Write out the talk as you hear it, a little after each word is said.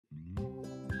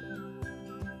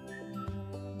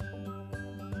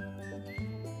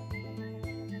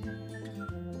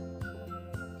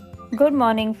Good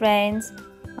morning friends.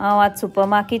 हांव आज super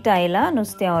market आयला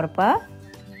नुस्तें व्हरपाक.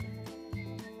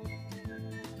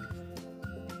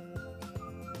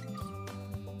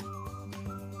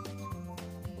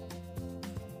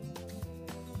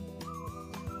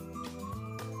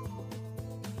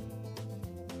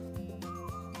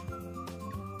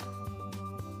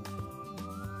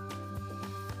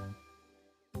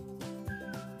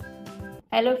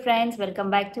 Hello friends,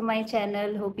 welcome back to my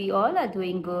channel. Hope you all are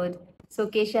doing good. So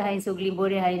केशे हाय सगळी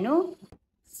बरी हाय न्हू.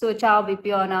 सो चाव बी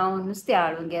पिवन हांव नुस्तें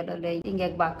हाडूंक गेलोलें. हिंगा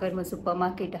एक बाकर सुपर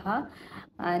मार्केट आहा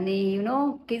आनी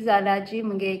कितें जालां जी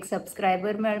मुगे एक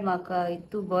सबस्क्रायबर मेळ म्हाका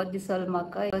इतू बोर दिसलो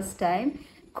म्हाका फर्स्ट टायम.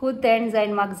 खूद तेण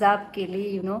जायन म्हाका जाप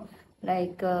केली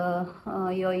लायक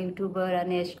यो यूट्यूबर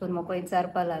आनी अशें करून म्हाका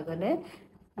विचारपा लागले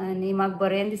आनी म्हाका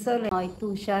बरें दिसलें इतू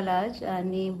हुशार आज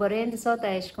आनी बरें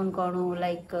दिसता अशें करून कोणू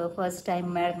लायक फर्स्ट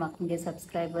टायम मेळ म्हाका मुगे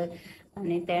सबस्क्रायबर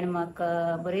आनी तेणें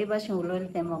म्हाका बरे भाशेन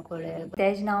उलोयलें तें म्हाका कळ्ळें.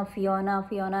 तेजें नांव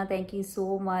Fiona. Thank you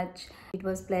so much. It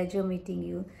was pleasure meeting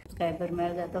you. Subscriber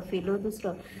मेळ जाता फिलू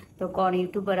दुसरो तो कोण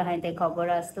यूट्यूबर आहाय तें खबर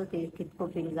आसता ते कितको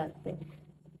फील जाता तें.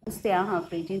 नुस्तें आहा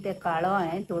फ्रिजीन तें काळो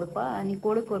हांवें तोडपा आनी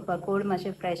कोड करपा कोड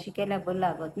मातशें फ्रेश केल्यार बरें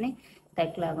लागत न्ही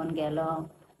ताका लागून गेलो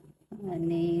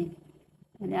आनी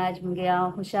आज मुगे हांव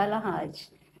हुशाल आहा आज.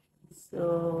 सो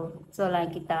चल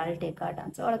हांवें कितें हाडलें तें काडा.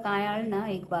 चड कांय हाडना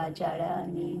एक भाजी हाडल्या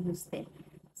आनी नुस्तें.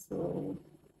 सो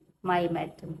मागीर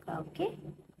मेळटा तुमकां ओके.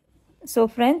 सो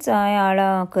फ्रेंड्स हांवें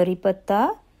हाडला करीपत्ता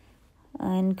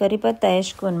आनी करीपत्ता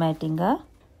अशें करून मेळटा हिंगा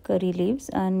करी लिव्स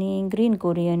आनी ग्रीन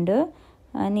कोरियंडर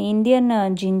आनी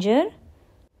इंडियन जिंजर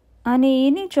आनी ही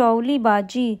न्ही चवली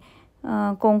भाजी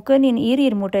कोंकणीन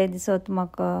इर मुटाय दिसत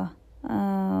म्हाका.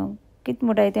 कितें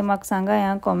मुटाय तें म्हाका सांगाय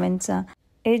हां कॉमेंट्सां.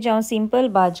 हेज हांव सिंपल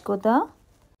भाजी कोता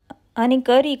आनी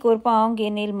करी करपा हांव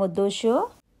घेवन येयले मुद्दोश्यो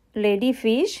लेडी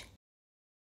फीश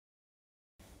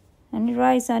आनी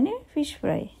रायस आनी फीश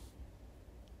फ्राय.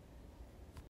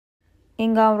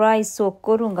 हिंगा हांव रायस सोक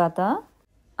करूंक घाता.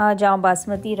 आज हांव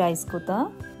बासमती रायस कोता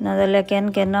नाजाल्यार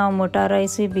केन्ना हांव मोटा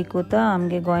रायसूय बी कोता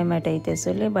आमगे गोंय मेळटाय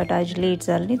तेसले बट आज लेट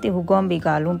जालें न्ही ते हुगों बी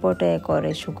घालूंक पडटा एक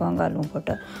ऑरेश हुगों घालूंक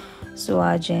पडटा सो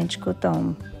आज हेंच कोता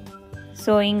हांव.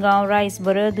 सो हिंगा हांव रायस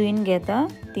बरो धुवन घेता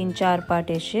 3-4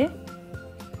 पाट अशे.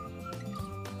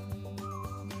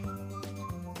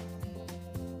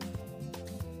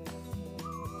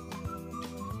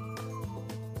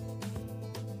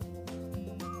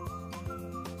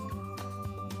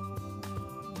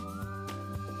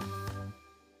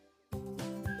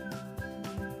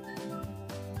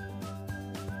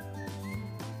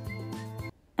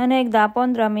 आनी एक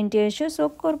 10-15 मिनटी अशें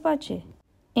सोक करपाचें.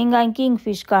 हिंगा हांवें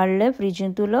किंगफीश काडलें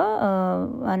फ्रिजीन तुलो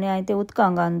आनी हांवें तें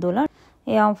उदकांत घालून दवरलां.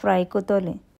 हें हांव फ्राय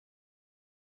कोतोलें.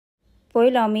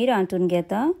 पयलीं हांव मीर हांतून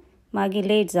घेता मागीर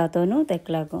लेट जाता न्हू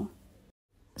तेका लागून.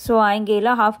 सो हांवें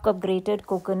घेयला 1/2 cup grated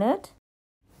coconut,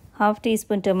 1/2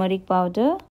 teaspoon turmeric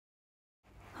powder,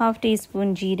 1/2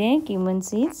 teaspoon जिरें cumin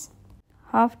seeds,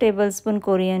 1/2 tablespoon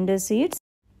coriander seeds,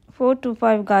 4 to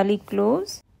 5 garlic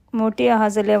cloves. मोटे आहा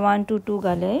जाल्यार 1 to 2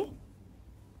 घाले.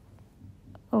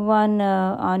 1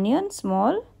 ऑनियन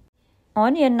स्मॉल.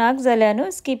 ऑनियन नाक जाल्यार न्हू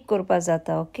स्कीप करपा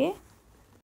जाता ओके.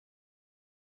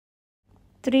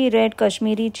 3 red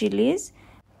Kashmiri chillies.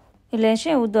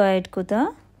 इल्लेशें उदक एड कोता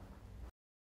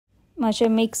मातशें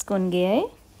मिक्स करून घे.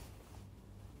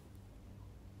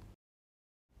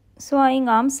 सो हांवें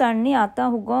हिंगा आमसाण न्ही आतां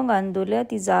हुगों घालून दवरल्या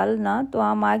ती जाल ना तो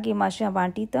हांव मागीर मातशें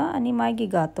वांटिता आनी मागीर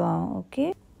घातो हांव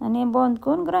ओके. आनी हें बंद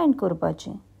करून ग्रायंड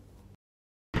करपाचें.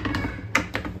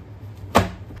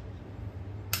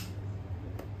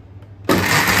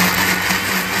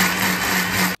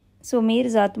 सो मीर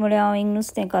जाता म्हळ्यार हांव हिंग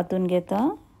नुस्तें कातून घेता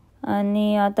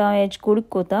आनी आतां हांव हेज कूड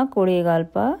कोता कोळये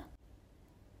घालपा.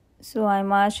 सो हांवें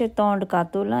मातशें तोंड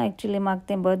कातोलां एक्चुली म्हाका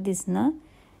तें बरें दिसना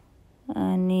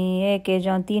आनी एक हेज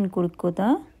हांव 3 कूड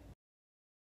कोता.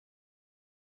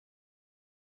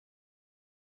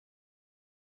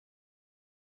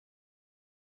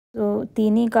 सो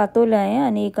 3 कातोले हांवें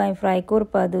आनी एक हांवें फ्राय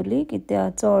करपा दवरली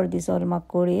कित्याक चड दिसलो म्हाका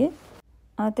कोळये.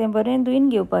 तें बरें धुवन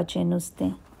घेवपाचें नुस्तें.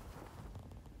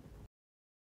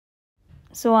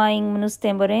 सो हांवें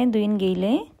नुस्तें बरें धुवन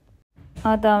घेयलें.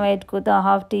 आतां हांव एड कोता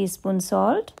 1/2 टीस्पून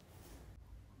सॉल्ट.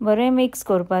 बरें मिक्स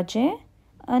करपाचें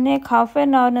आनी एक 1/2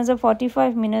 an hour नाजाल्यार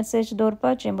 45 minutes अशें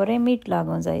दवरपाचें बरें मीठ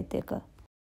लागों जाय तेका.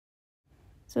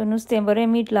 सो नुस्तें बरें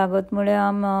मीठ लागत म्हळ्यार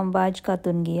हांव भाजी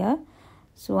कातून घेया.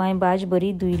 सो हांवें भाजी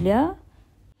बरी धुयल्या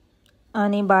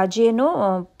आनी भाजये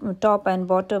न्हू टॉप एंड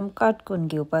बॉटम कट करून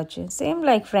घेवपाचें सेम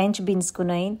लायक फ्रेंच बीन्स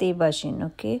करून ते भाशेन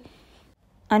ओके.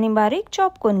 आनी बारीक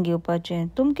चॉप करून घेवपाचें.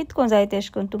 तुमकां कितको जाय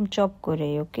तेशें करून तुम चॉप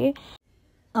कोराय ओके.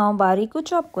 हांव बारीकूच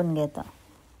चॉप करून घेता.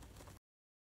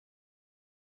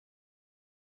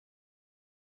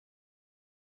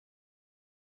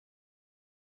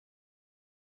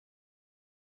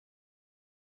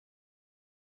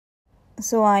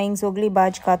 सो हांवें सगळी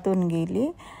भाज कातून गेली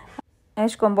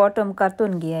एश कोन बॉटम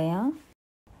कातून घेया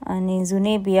आनी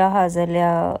जुने बी आहा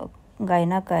जाल्यार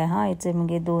गायनाकाय हा हेचे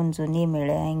मगे 2 जुनी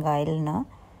मेळ्ळे हांवें गायल ना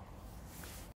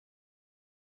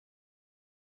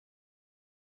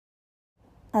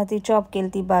ती चॉप केली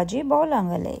ती भाजी बावलां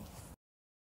घाले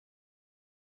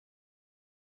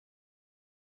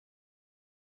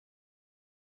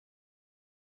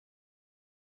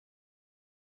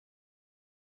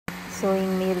सो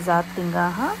हिंग मीर जात थिंगा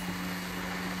आहा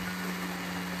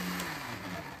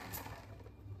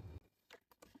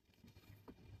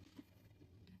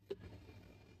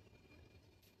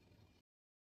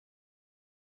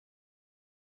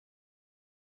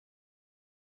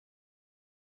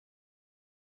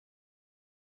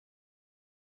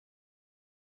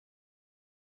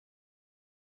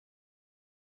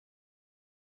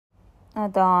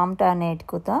आतां हांव आमटान एड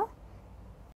कोता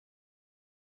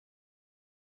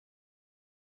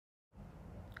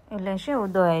इल्लेशें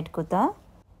उदो एड कोता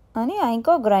आनी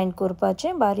हांवें ग्रायंड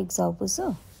करपाचें बारीक जावपासो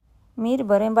मीर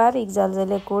बरें बारीक जालें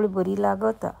जाल्यार कोळ बरी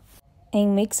लागता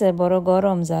हिंग मिक्सर बरो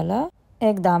गरम जाला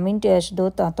 10 मिनटां अशें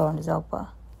दवरता थंड जावपा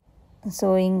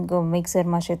सो हिंग मिक्सर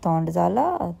मातशें थंड जाला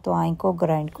तो हांवें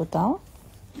ग्रायंड कोता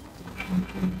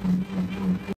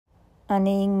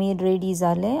आनी हिंग मीर रेडी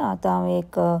जालें आतां हांव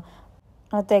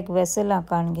एक वेसलां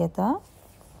काण घेता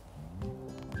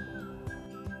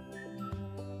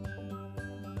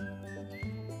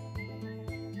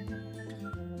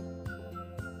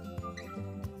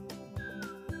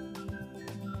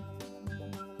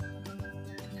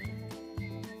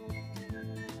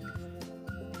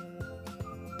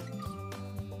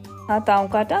आतां हांव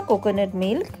काडटा coconut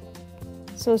milk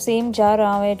so same jar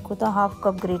हांव एड कोता half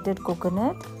cup grated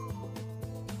coconut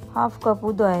half cup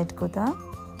उदो एड कोता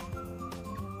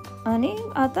आनी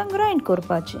आतां ग्रायंड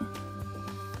करपाचें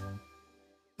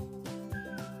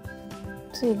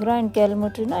सो ग्रायंड केलें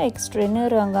म्हणटरी ना एक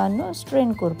स्ट्रेनर हांगान न्हू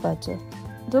स्ट्रेन करपाचो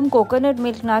तुम कोकोनट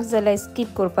मिल्क नाक जाल्यार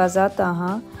स्कीप करपा जाता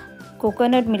हा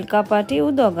कोकोनट मिल्का पाटी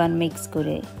उदक घालून मिक्स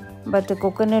करूं बट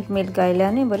कोकोनट मिल्क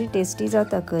घायल्यार बरी टेस्टी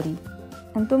जाता करी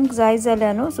आनी तुमकां जाय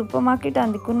जाल्यार न्हू सुपर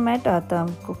मार्केटान देखून मेळटा आतां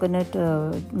कोकोनट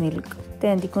मिल्क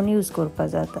तें देखून यूज करपा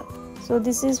जाता सो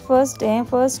दीस इज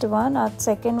फर्स्ट वन आतां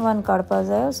सेकेंड वन काडपा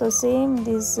जाय सो सेम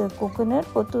दीस कोकोनट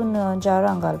पोतून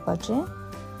जारां घालपाचें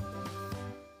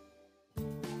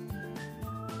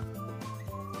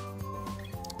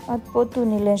आतां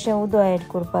पोतून इल्लेशें उदक एड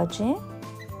करपाचें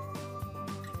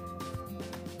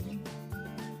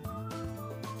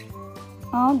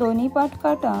हांव दोनी पार्ट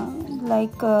काडटा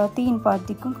लायक 3 पार्ट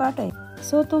देखून काडटाय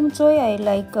सो तुम चोयाय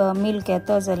लायक मिल्क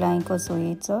येतो जाल्यार हांवें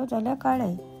सोयेचो जाल्यार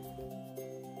काडाय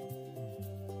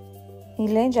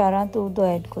इल्लें जारांत उदक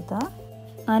एड कोता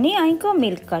आनी हांवें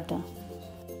मिल्क काडटा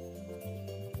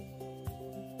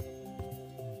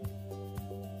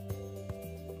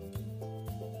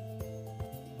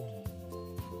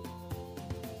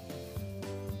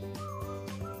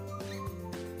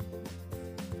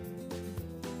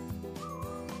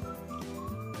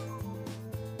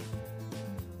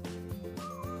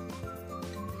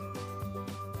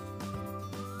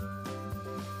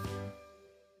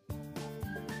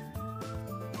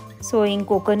सो हिंग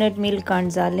कोकोनट मिल्क काण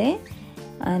जालें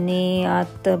आनी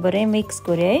आतां बरें मिक्स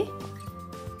करूं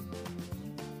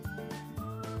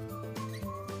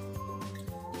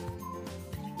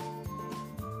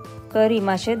करी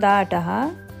मातशें दाट आहा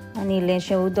आनी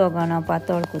इल्लेशें उदक घालून हांव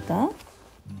पातळ कोता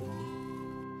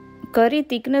करी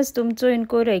थिकनेस तुमचो इन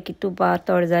कोराय की तूं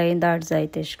पातळ जाय दाट जाय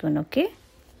तेश कोन्न ओके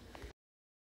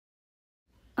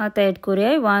आतां एड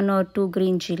करूं 1 or 2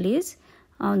 ग्रीन चिलीज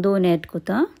हांव 2 एड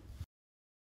कोता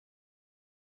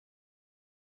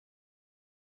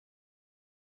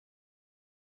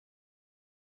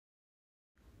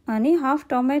आनी हाफ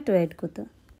टोमॅटो एड कोता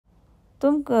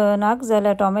तुमकां नाका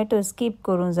जाल्यार टोमॅटो स्कीप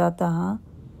करूं जाता हा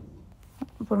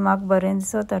पूण म्हाका बरें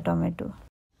दिसता टोमॅटो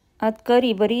आतां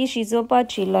करी बरी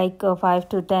शिजोवपाची लायक 5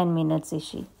 to 10 minutes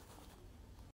अशी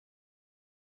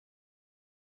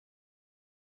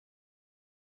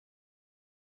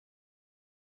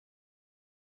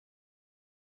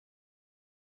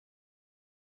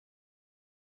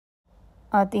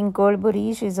आतां हिंग कोळ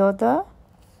बरी शिजोता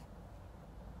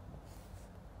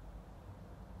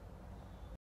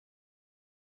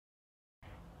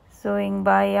सो हिंग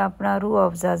बाय आपणा रू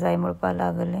अफजा जाय म्हणपा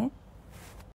लागलें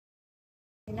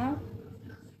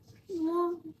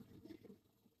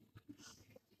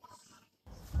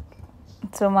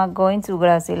सो म्हाका गोंयच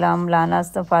उगडास येयला आम ल्हान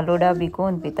आसतना फालोडा बी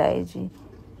कोण पिता हेजी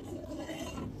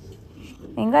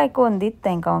हिंगाय कोण दीत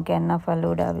तांकां हांव केन्ना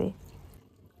falooda B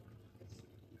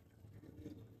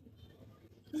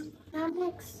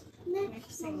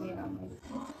Mixing it on it.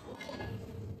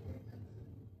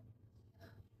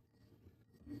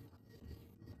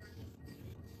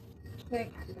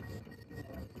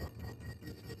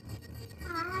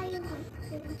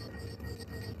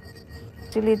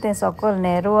 Actually ते सकल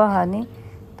नेरो आहा न्ही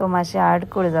तो मातशें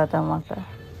आडकूळ जाता म्हाका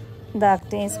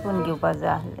धाकटें स्पून घेवपाक जाय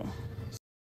आसलें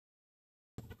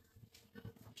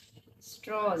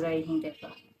स्ट्रॉ जाय न्ही तेका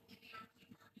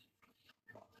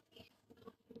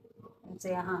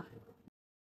जे आहा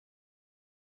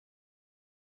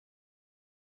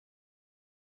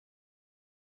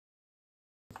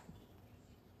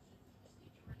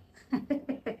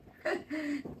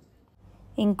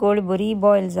इंकोळ बरी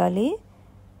बॉयल जाली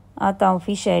आतां हांव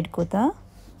फिश एड कोतां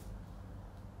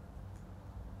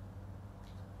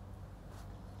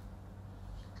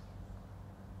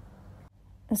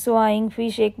सो हांवें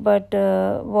फिश एक बट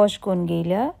वॉश करून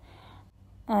घेयल्या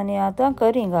आनी आतां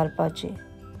करी घालपाची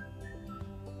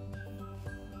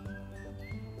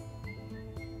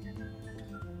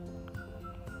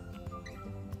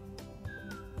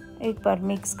एक पार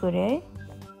मिक्स करूया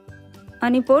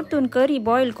आनी परतून करी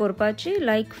बॉयल करपाची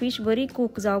लायक फिश बरी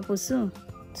कूक जावं पसून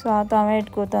सो आतां हांव एड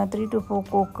कोतां 3 to 4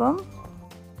 कोकम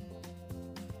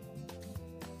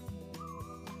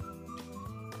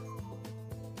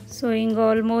सो हिंग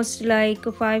ऑलमोस्ट लायक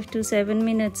 5 to 7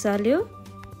 minutes जाल्यो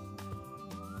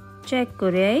चॅक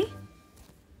करूया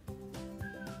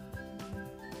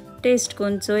टेस्ट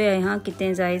करून चोया हां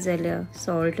कितें जाय जाल्यार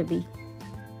सॉल्ट बी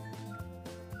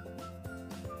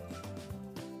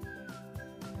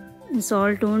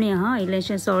सॉल्ट उणी आहा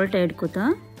इल्लेशें सॉल्ट एड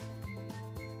कोतां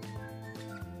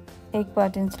एक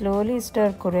पाटीन स्लोली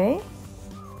स्टर करूया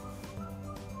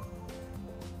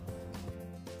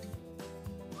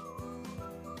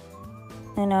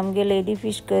आनी आमगे lady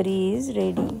fish curry is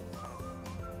ready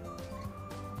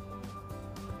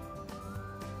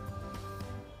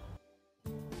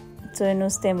चोय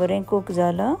नुस्तें बरें कूक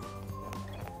जालां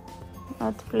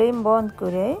आतां फ्लेम बंद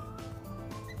करूया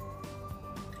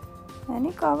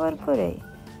आनी कवर करूया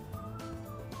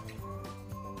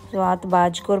सो आतां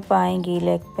भाज करपा हांवें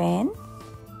घेयलें एक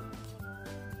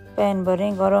पॅन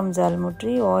बरें गरम जाल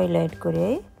म्हणटरी ऑयल एड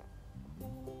करूया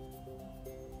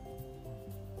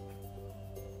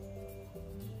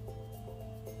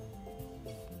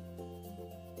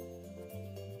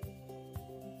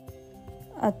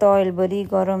आतां ऑयल बरी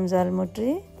गरम जाल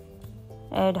म्हणटरी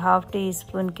add half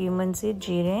teaspoon cumin seed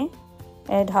जिरें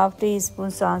add half teaspoon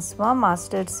सांसवां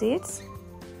mustard seeds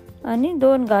आनी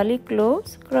 2 गार्लिक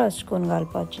क्लोव्स क्रश करून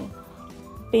घालपाचे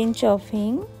पिंच ऑफ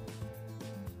हिंग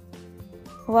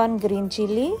 1 ग्रीन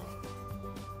चिली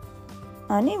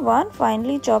आनी 1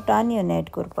 फायनली चॉप्ड ऑनियन एड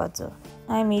करपाचो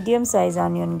हांवें मिडियम सायज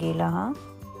ऑनियन घेयला हां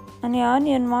आनी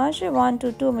ऑनियन मातशें 1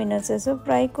 to 2 minutes असो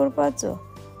फ्राय करपाचो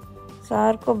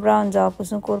सारको ब्रावन जावं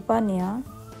पसून करपा न्ही हां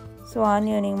सो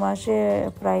ऑनियनीक मातशें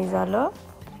फ्राय जालो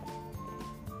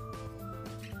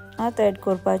आतां एड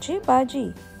करपाची भाजी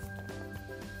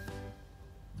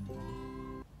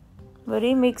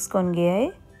बरी मिक्स करून घेया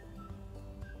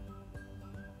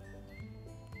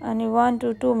आनी 1 to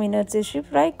 2 minutes अशी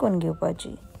फ्राय करून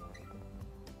घेवपाची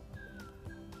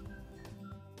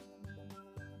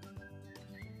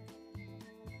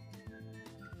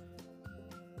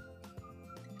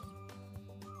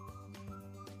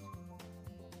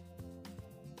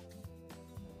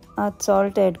आतां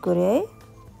सॉल्ट एड करूया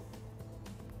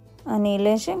आनी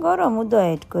इल्लेशें गरम उदक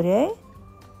एड करूया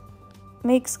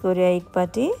मिक्स करूया एक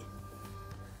पाटी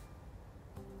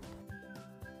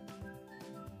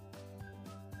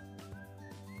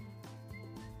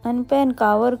आनी पॅन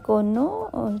कावर करून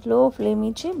न्हू लो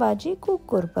फ्लेमीची भाजी कूक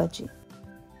करपाची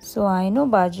सो हांवें न्हू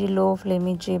भाजी लो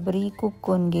फ्लेमीची बरी कूक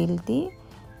करून घेयली ती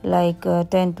लायक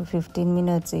 10 to 15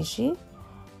 minutes अशी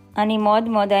आनी मोद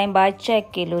मोद हांवें भाजी चॅक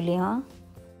केलोली हां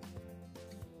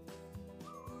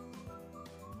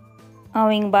हांव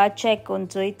हिंग भात चॅक करून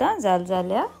चोयतां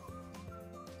जाल्यार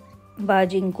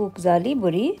भाजी कूक जाली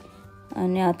बरी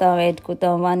आनी आतां हांव add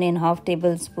कोतां 1.5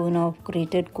 tablespoon of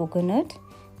grated coconut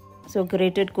so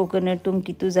grated coconut तुमकां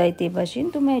कितू जाय ते भाशेन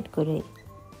तुमी एड करूया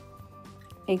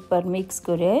एक पार मिक्स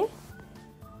करूया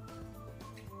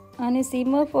आनी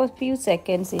सिमर फॉर फ्यू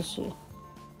सेकंड्स अशी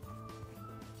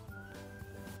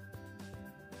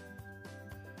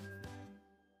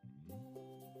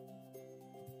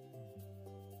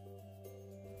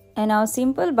and our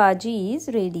simple bhaji is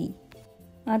ready.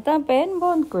 आता पॅन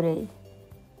बंद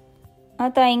करूया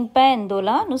आता हिंग पॅन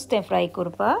दोला नुस्तें फ्राय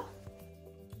करपा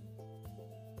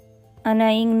आनी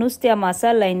हिंग नुस्त्या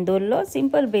मसाला लायन दवरलो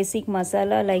सिंपल बेसीक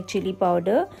मसाला लायक chilli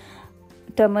powder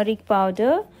turmeric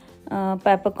powder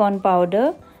peppercorn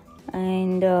powder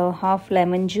and half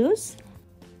lemon juice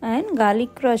and garlic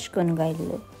crush करून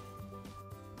घातले.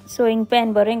 सो हिंग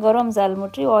पॅन बरें गरम जाल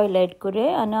मुटरी ऑयल एड करे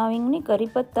आनी हांव हिंग न्ही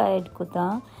करीपत्ता एड कोता.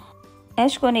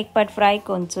 एश कोन्न एक पाट फ्राय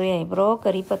कोन्न चोय बरो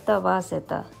करीपत्ता वास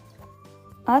येता.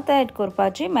 आतां एड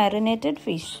करपाची मॅरिनेटेड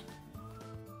फीश.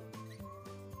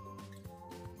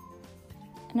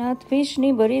 आनी आतां फीश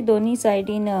न्ही बरी दोनी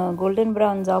सायडीन गोल्डन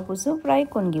ब्रावन जावं पसून फ्राय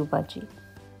करून घेवपाची.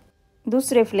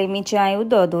 दुसरे फ्लेमीचेर हांवें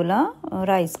उदक दवरलां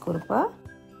रायस करपाक.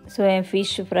 सो हें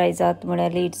फीश फ्राय जाता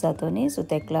म्हळ्यार लेट जाता न्ही, सो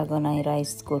तेका लागून हांवें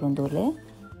रायस करून दवरलें.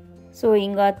 सो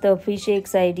हिंग आतां फीश एक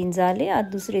सायडीन जालें,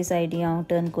 आतां दुसरे सायडीन हांव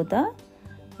टर्न कोता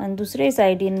आनी दुसरे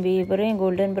सायडीन बी बरें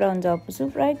गोल्डन ब्रावन जावं पसून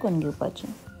फ्राय करून घेवपाचें.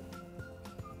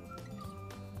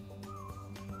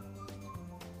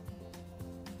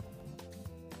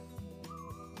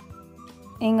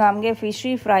 हिंग आमगे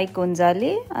फिशूय फ्राय करून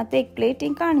जाली. आतां एक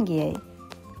प्लेटीन काण घेयाय.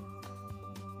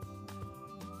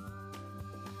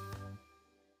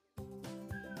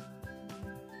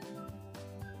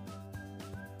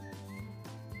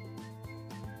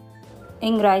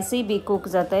 हिंग रायसूय बी कूक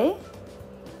जाताय.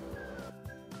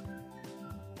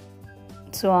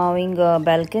 सो हांव हिंग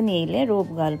बॅल्कनी येयलें रोप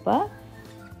घालपाक.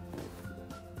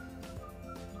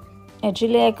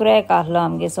 एक्चुली एक रॅक आहलो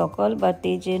आमगे सकल, बट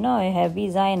तेजे न्हू हेवी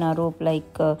जायना रोप,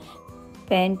 लायक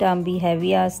पॅन्ट आमी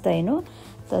हेवी आसताय न्हू,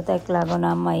 तर तेका लागून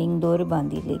आमी हिंग दोर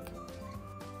बांदिल्लीक.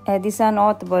 हे दिसान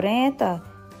वत बरें येता,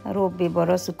 रोप बी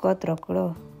बरो सुकत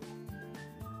रोकडो.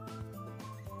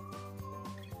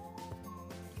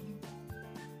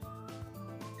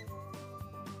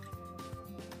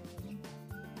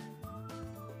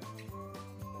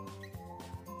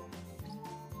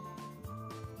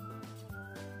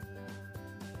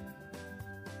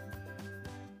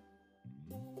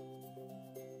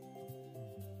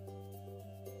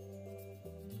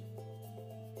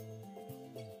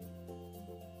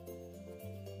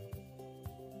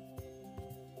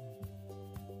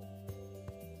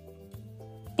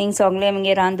 हिंग सगलें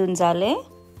आमगे रांदून जालें.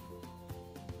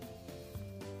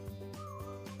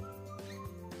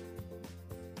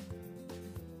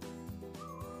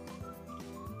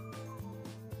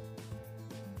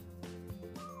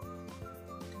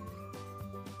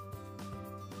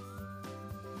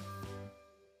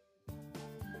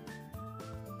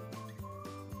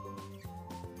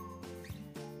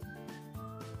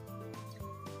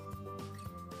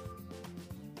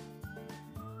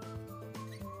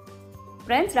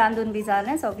 फ्रेंड्स रांदून बी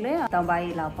जालें सगलें. आतां बाय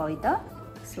लावपा वयता.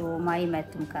 सो मागीर मेळटा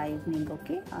तुमकां इवनिंग.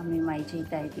 ओके, आमी मागीर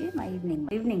जेयताय बी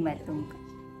मागीर इवनिंग मेळटा तुमकां.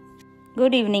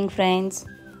 Good evening friends.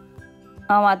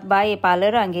 हांव आतां बाय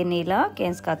पार्लरांत घेवन येयलां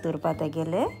केंस कातरपा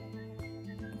तेगेले.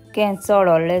 केंस चड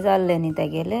व्हडले जाल्ले न्ही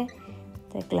तेगेले,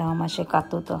 तेका लागून हांव मातशें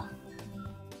कातोता.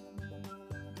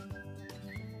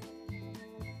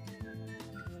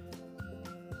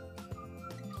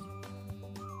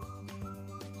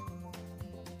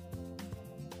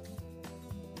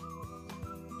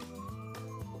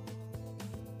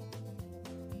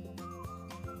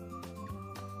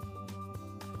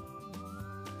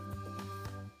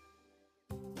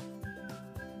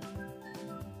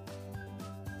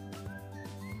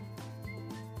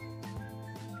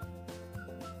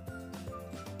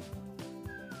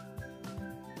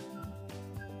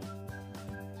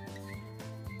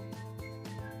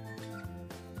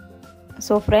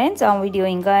 सो फ्रेंड्स हांव व्हिडिओ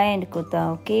हिंगा एंड कोता.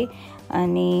 ओके,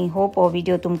 आनी होप हो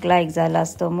व्हिडिओ तुमकां लायक जाला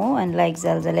आसतलो. आनी लायक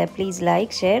जालो जाल्यार please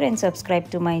like, share and subscribe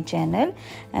to my channel.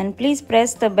 And please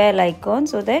press the bell icon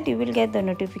so that you will get the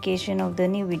notification of the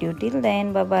new video. Till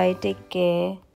then, bye bye, take care.